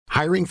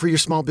Hiring for your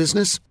small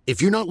business?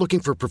 If you're not looking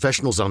for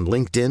professionals on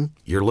LinkedIn,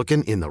 you're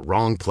looking in the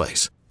wrong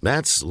place.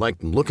 That's like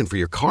looking for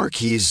your car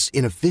keys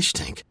in a fish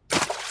tank.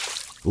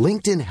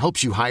 LinkedIn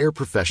helps you hire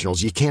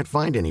professionals you can't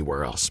find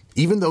anywhere else,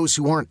 even those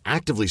who aren't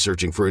actively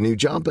searching for a new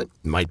job but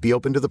might be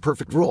open to the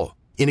perfect role.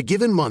 In a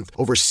given month,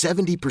 over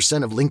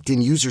 70% of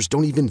LinkedIn users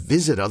don't even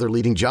visit other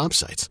leading job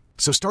sites.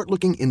 So start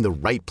looking in the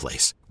right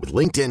place. With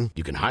LinkedIn,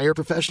 you can hire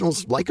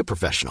professionals like a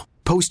professional.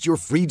 Post your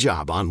free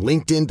job on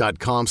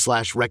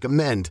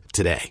linkedin.com/recommend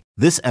today.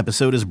 This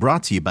episode is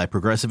brought to you by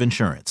Progressive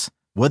Insurance.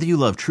 Whether you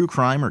love true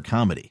crime or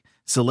comedy,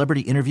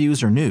 celebrity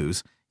interviews or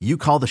news, you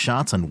call the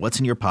shots on what's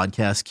in your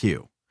podcast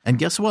queue. And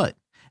guess what?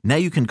 Now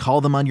you can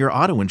call them on your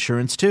auto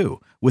insurance too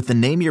with the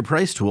Name Your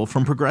Price tool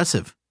from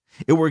Progressive.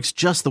 It works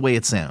just the way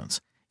it sounds.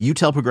 You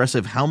tell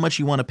Progressive how much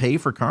you want to pay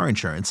for car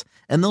insurance,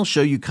 and they'll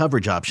show you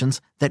coverage options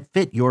that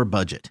fit your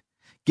budget.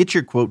 Get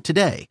your quote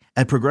today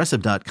at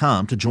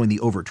Progressive.com to join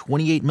the over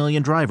 28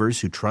 million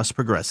drivers who trust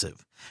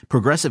Progressive.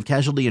 Progressive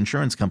Casualty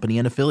Insurance Company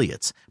and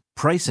Affiliates.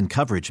 Price and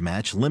coverage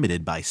match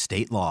limited by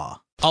state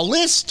law. A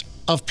list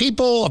of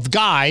people, of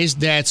guys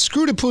that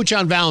screwed a pooch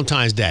on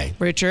Valentine's Day.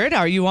 Richard,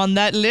 are you on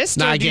that list?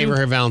 No, I gave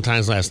her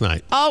Valentine's last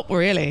night. Oh,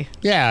 really?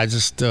 Yeah, I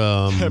just...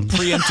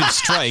 Preemptive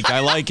strike. I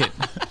like it.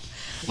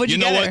 What'd you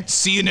know get what?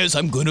 Seeing as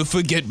I'm going to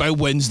forget by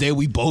Wednesday,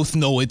 we both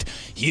know it.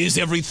 Here's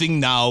everything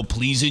now.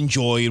 Please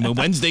enjoy. And when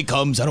Wednesday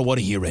comes, I don't want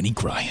to hear any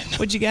crying.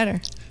 What'd you get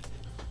her?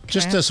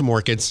 Just some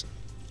orchids.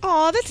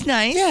 Oh, that's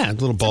nice. Yeah, a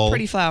little bowl.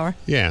 Pretty flower.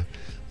 Yeah.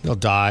 They'll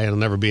die. I'll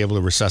never be able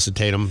to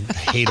resuscitate them. I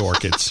hate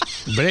orchids.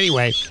 But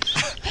anyway...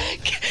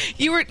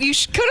 You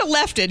could have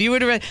left it. You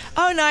would have been,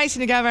 oh, nice.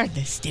 And you got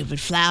the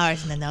stupid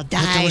flowers, and then they'll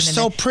die. They were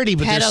so pretty,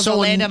 but they're petals so... will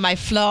land on my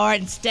floor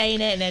and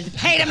stain it, and then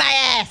paint in my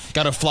ass.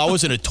 Got her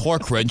flowers and a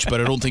torque wrench, but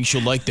I don't think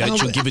she'll like that.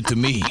 She'll give it to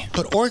me.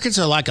 But orchids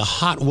are like a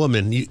hot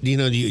woman.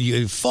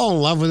 You fall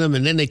in love with them,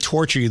 and then they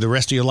torture you the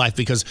rest of your life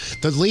because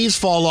the leaves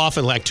fall off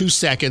in like 2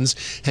 seconds,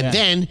 and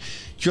then...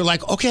 You're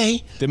like,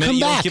 okay, the minute come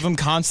you back. Don't give them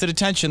constant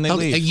attention, they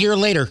leave. A year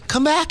later,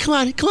 come back, come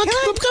on, you can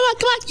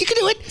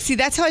do it. See,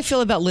 that's how I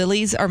feel about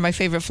lilies. Are my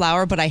favorite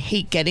flower, but I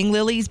hate getting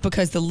lilies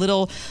because the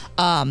little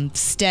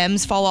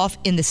stems fall off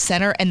in the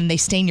center, and then they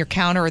stain your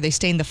counter or they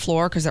stain the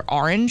floor because they're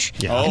orange,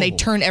 and they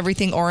turn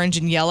everything orange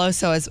and yellow.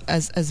 So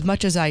as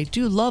much as I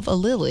do love a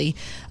lily,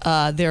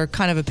 they're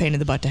kind of a pain in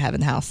the butt to have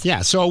in the house.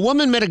 Yeah. So a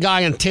woman met a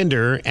guy on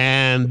Tinder,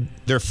 and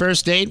their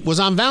first date was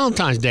on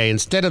Valentine's Day.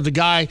 Instead of the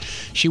guy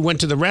she went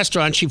to the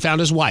restaurant, she found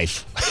his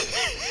wife.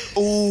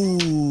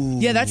 Ooh.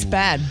 Yeah, that's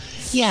bad.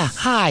 Yeah,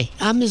 hi,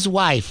 I'm his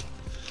wife.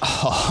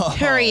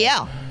 Hurry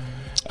up.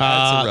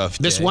 That's a rough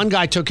day. This one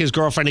guy took his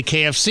girlfriend to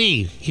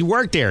KFC. He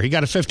worked there. He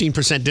got a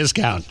 15%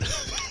 discount.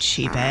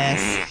 Cheap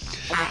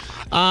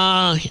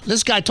ass.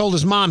 This guy told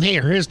his mom, hey,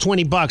 here's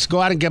 $20.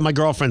 Go out and get my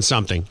girlfriend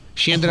something.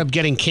 She ended up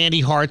getting candy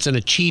hearts and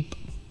a cheap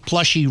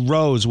plushy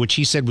rose, which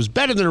he said was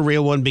better than a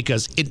real one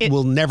because it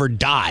will never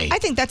die. I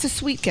think that's a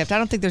sweet gift. I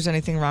don't think there's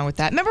anything wrong with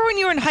that. Remember when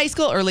you were in high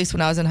school, or at least when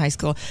I was in high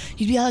school,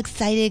 you'd be all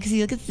excited because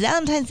you look at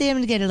Valentine's Day, I'm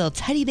going to get a little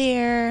teddy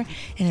bear,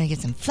 and I get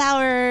some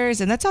flowers,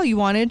 and that's all you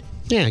wanted.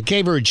 Yeah,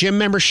 gave her a gym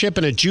membership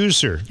and a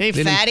juicer. Hey,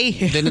 fatty.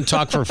 Didn't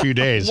talk for a few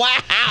days.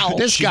 Wow.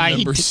 This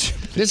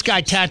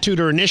guy tattooed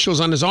her initials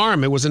on his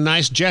arm. It was a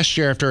nice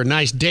gesture after a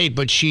nice date,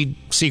 but she'd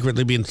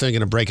secretly been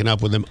thinking of breaking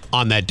up with him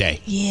on that day.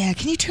 Yeah,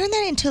 can you turn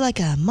that into like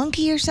a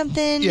monkey or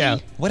something? Yeah.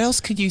 What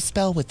else could you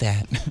spell with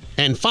that?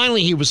 And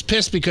finally, he was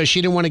pissed because she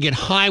didn't want to get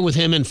high with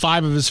him and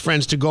 5 of his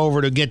friends to go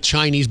over to get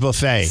Chinese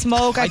buffet.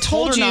 Smoke, I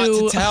told her you. not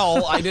to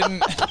tell. I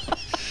didn't...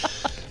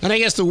 And I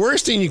guess the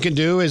worst thing you can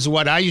do is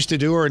what I used to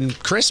do on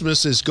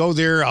Christmas is go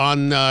there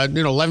on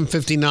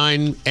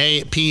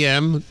 11:59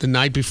 p.m. the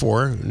night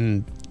before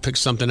and pick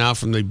something out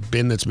from the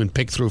bin that's been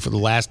picked through for the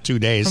last 2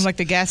 days. From like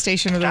the gas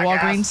station or the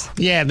Walgreens?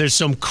 Yeah, there's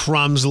some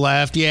crumbs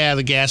left. Yeah,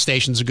 the gas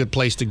station's a good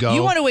place to go.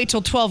 You want to wait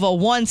till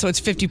 12:01 so it's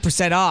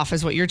 50% off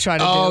is what you're trying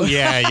to do. Oh,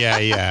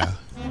 yeah.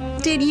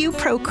 Did you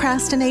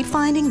procrastinate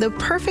finding the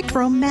perfect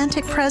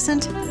romantic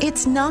present?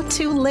 It's not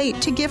too late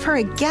to give her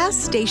a gas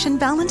station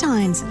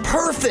Valentine's.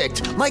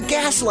 Perfect! My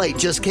gas light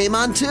just came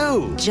on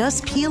too.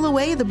 Just peel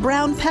away the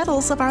brown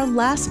petals of our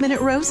last-minute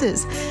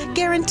roses,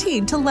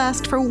 guaranteed to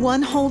last for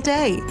one whole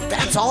day.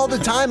 That's all the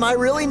time I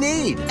really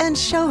need. And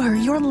show her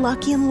you're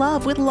lucky in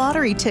love with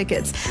lottery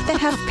tickets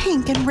that have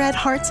pink and red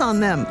hearts on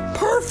them.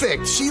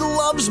 Perfect! She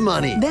loves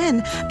money.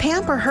 Then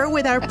pamper her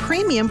with our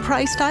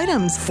premium-priced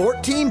items.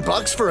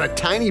 $14 for a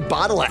tiny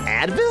bottle of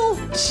Advil?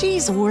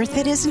 She's worth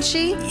it, isn't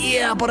she?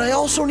 Yeah, but I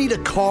also need a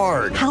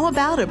card. How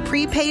about a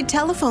prepaid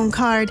telephone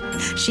card?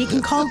 She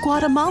can call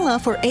Guatemala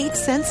for 8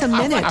 cents a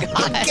minute.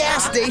 The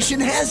gas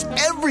station has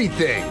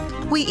everything.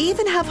 We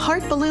even have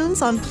heart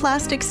balloons on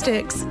plastic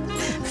sticks.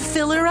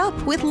 Fill her up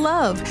with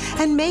love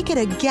and make it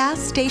a gas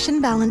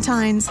station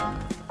Valentine's.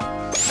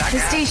 The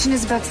station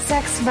is about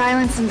sex,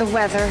 violence, and the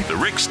weather. The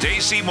Rick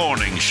Stacy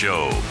Morning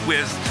Show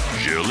with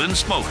Jill and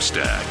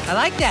Smokestack. I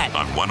like that.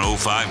 On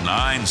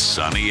 105.9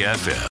 Sunny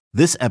FM.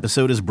 This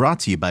episode is brought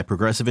to you by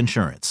Progressive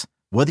Insurance.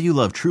 Whether you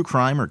love true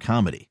crime or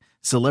comedy,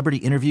 celebrity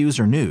interviews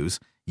or news,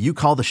 you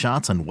call the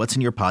shots on what's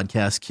in your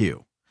podcast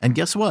queue. And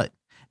guess what?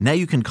 Now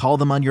you can call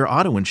them on your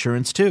auto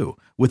insurance too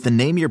with the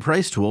Name Your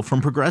Price tool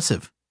from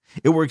Progressive.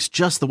 It works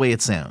just the way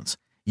it sounds.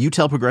 You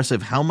tell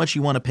Progressive how much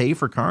you want to pay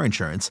for car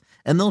insurance,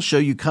 and they'll show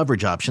you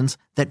coverage options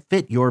that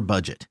fit your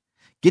budget.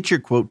 Get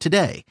your quote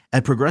today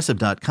at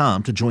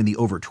Progressive.com to join the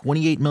over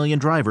 28 million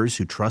drivers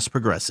who trust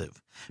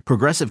Progressive.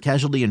 Progressive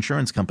Casualty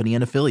Insurance Company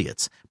and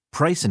Affiliates.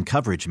 Price and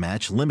coverage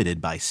match limited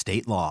by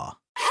state law.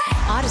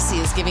 Odyssey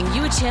is giving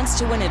you a chance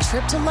to win a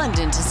trip to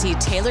London to see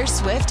Taylor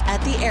Swift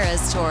at the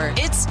Eras Tour.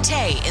 It's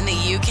Tay in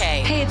the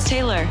UK. Hey, it's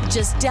Taylor.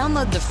 Just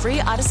download the free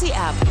Odyssey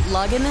app,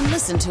 log in and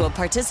listen to a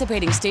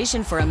participating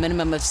station for a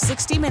minimum of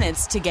 60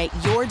 minutes to get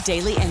your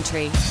daily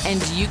entry.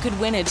 And you could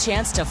win a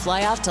chance to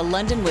fly off to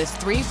London with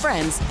 3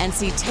 friends and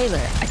see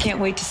Taylor. I can't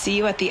wait to see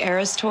you at the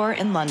Eras Tour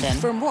in London.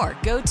 For more,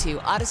 go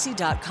to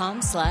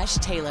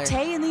odyssey.com/Taylor.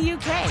 Tay in the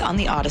UK. It's on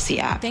the Odyssey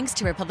app. Thanks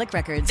to Republic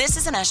Records. This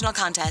is a national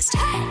contest.